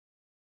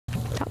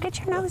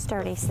get your nose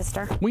dirty,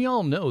 sister. We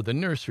all know the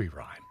nursery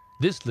rhyme.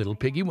 This little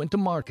piggy went to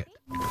market.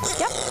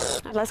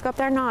 Yep. Let's go up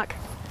there and knock.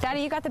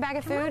 Daddy, you got the bag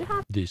of food?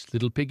 This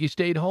little piggy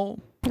stayed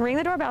home. Ring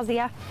the doorbell,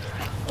 Zia.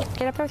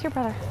 Get up there with your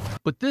brother.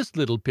 But this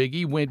little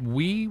piggy went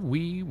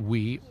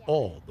wee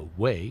all the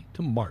way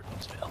to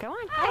Martinsville. Go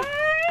on. Hi!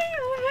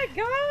 Oh my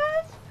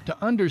gosh!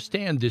 To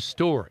understand this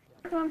story,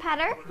 You want to pet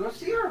her? Go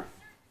see her.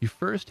 you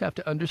first have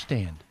to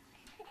understand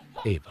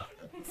Ava.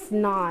 It's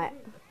not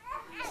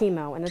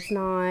chemo, and it's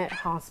not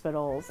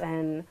hospitals,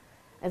 and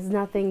it's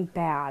nothing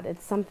bad.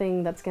 It's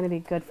something that's going to be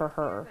good for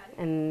her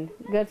and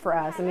good for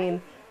us. I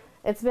mean,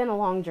 it's been a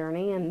long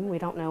journey, and we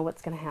don't know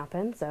what's going to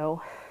happen,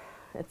 so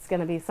it's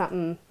going to be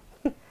something,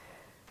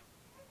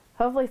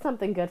 hopefully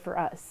something good for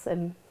us,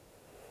 and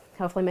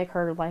hopefully make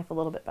her life a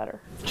little bit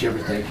better. Did you ever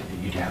think that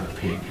you'd have a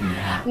pig in your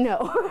house?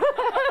 No.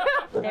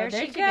 There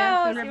she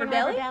goes. Rubber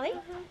belly?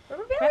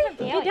 Rubber belly?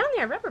 Get down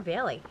there, rubber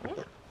belly.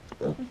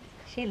 Yeah.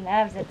 She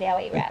loves a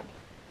belly rub.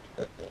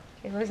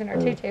 She's losing her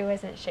tutu,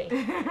 isn't she?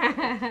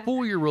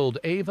 4-year-old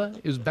Ava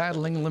is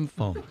battling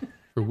lymphoma.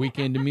 Her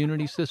weekend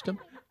immunity system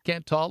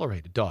can't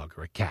tolerate a dog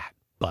or a cat.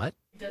 But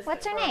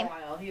What's her name?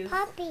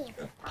 Puppy.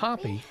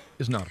 Poppy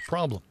is not a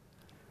problem.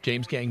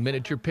 James Gang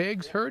Miniature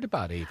Pigs heard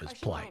about Ava's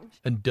plight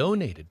and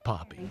donated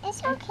Poppy,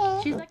 It's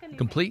okay.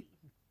 complete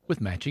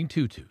with matching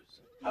tutus.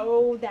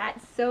 Oh,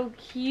 that's so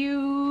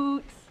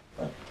cute.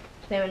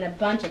 And a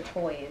bunch of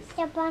toys.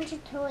 A bunch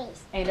of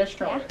toys. And a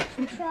stroller.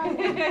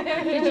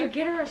 Did you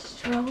get her a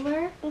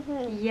stroller?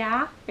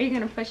 Yeah. Are you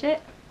going to push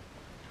it?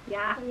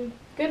 Yeah.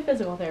 Good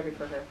physical therapy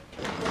for her.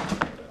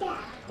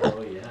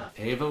 Oh, yeah.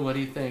 Ava, what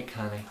do you think,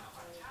 honey?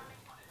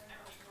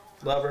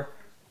 Love her.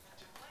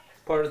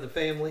 Part of the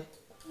family.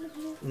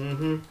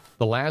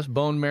 The last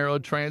bone marrow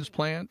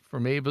transplant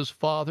from Ava's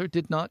father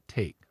did not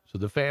take, so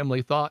the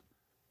family thought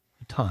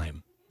the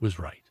time was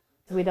right.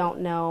 We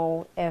don't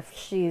know if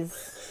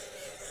she's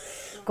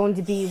going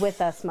to be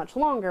with us much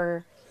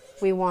longer.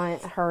 We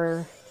want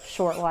her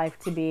short life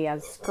to be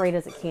as great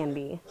as it can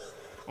be.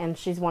 And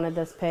she's wanted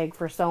this pig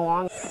for so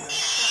long.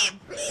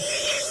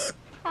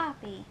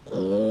 Poppy.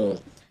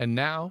 And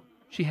now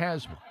she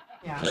has one.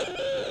 Yeah.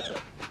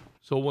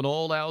 So when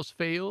all else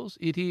fails,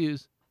 it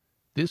is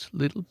this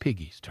little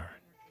piggy's turn.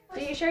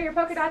 Do you share your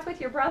polka dots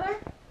with your brother?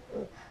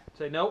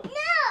 Say nope.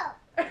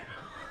 No!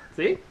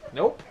 See?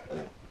 Nope.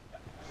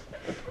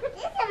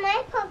 These are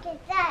my polka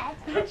dots.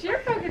 It's your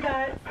polka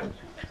dots.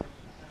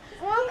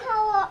 One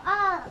color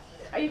up.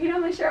 Oh, you can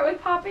only share it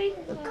with Poppy?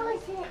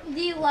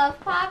 Do you love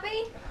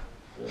Poppy?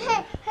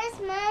 Her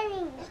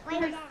smiling.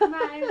 Like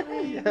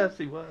smiling. Yes,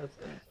 he was.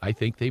 I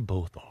think they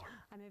both are.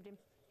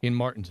 In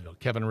Martinsville,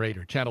 Kevin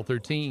Rader, Channel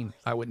 13,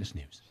 Eyewitness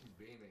News.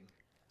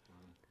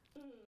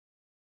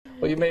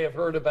 Well, you may have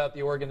heard about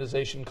the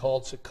organization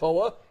called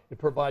SECOA. It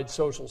provides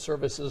social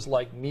services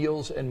like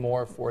meals and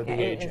more for the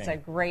aging. It's a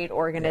great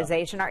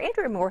organization. Our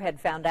Andrew Moorhead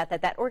found out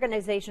that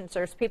organization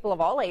serves people of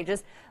all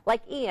ages,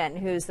 like Ian,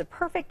 who's the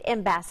perfect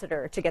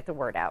ambassador to get the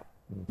word out.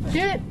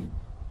 Get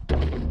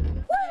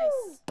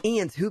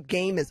Ian's hoop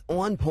game is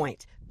on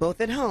point,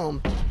 both at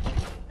home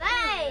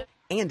Bye.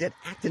 and at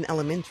Acton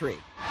Elementary.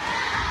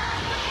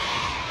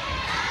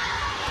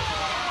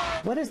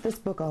 What is this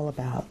book all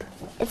about?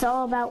 It's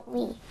all about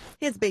me.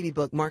 His baby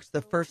book marks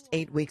the first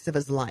 8 weeks of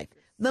his life,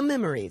 the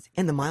memories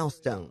and the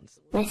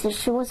milestones. My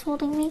sister was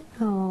holding me.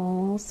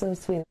 Oh, so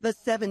sweet. The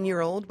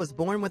 7-year-old was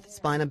born with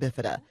spina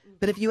bifida,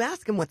 but if you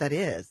ask him what that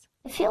is,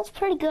 It feels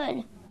pretty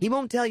good. he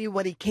won't tell you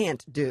what he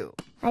can't do,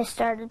 I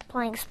started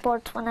playing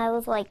sports when I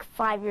was like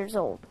 5 years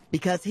old.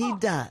 because he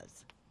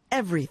does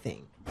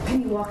everything.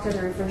 Can you walk to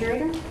the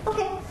refrigerator?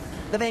 Okay.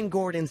 The Van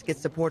Gordons get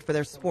support for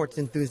their sports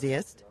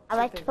enthusiast. I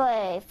like to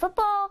play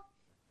football,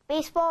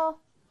 baseball,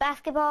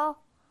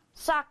 basketball,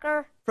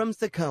 soccer. From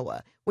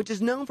SECOA, which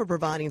is known for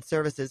providing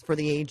services for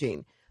the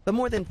aging. But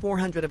more than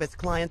 400 of its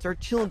clients are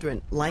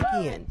children like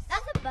Ian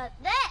That's about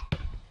that.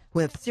 who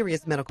have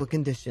serious medical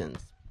conditions.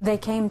 They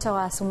came to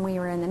us when we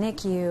were in the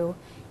NICU,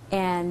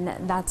 and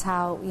that's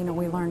how,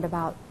 we learned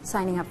about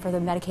signing up for the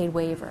Medicaid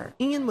waiver.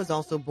 Ian was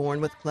also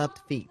born with clubbed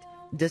feet,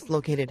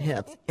 dislocated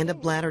hips, and a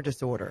bladder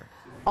disorder.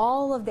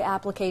 All of the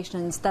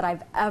applications that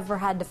I've ever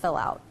had to fill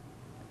out,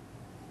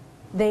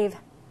 they've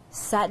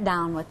sat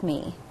down with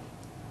me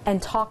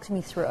and talked me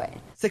through it.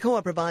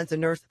 SECOA provides a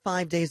nurse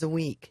 5 days a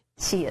week.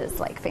 She is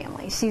like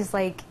family. She's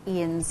like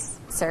Ian's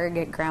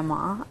surrogate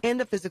grandma.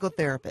 And a physical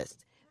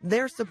therapist.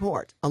 Their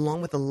support,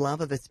 along with the love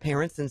of his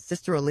parents and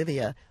sister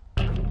Olivia,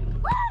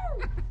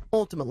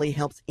 ultimately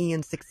helps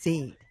Ian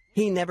succeed.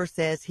 He never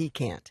says he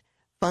can't,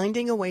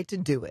 finding a way to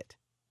do it,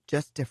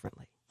 just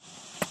differently.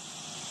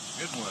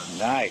 Good one.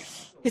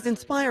 Nice. His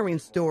inspiring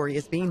story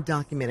is being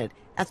documented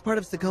as part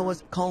of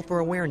SECOA's call for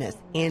awareness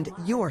and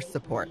your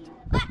support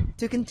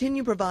to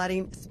continue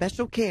providing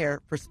special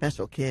care for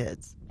special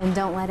kids. And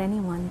don't let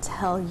anyone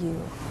tell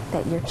you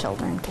that your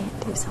children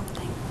can't do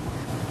something,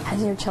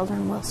 because your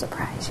children will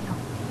surprise you.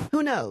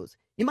 Who knows?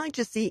 You might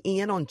just see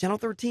Ian on Channel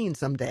 13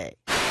 someday.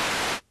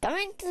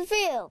 Coming to the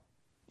field,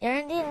 your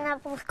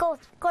Indianapolis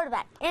Colts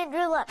quarterback,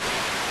 Andrew Luck.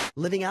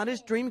 living out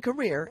his dream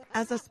career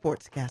as a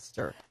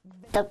sportscaster.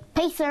 The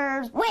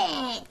Pacers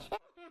win!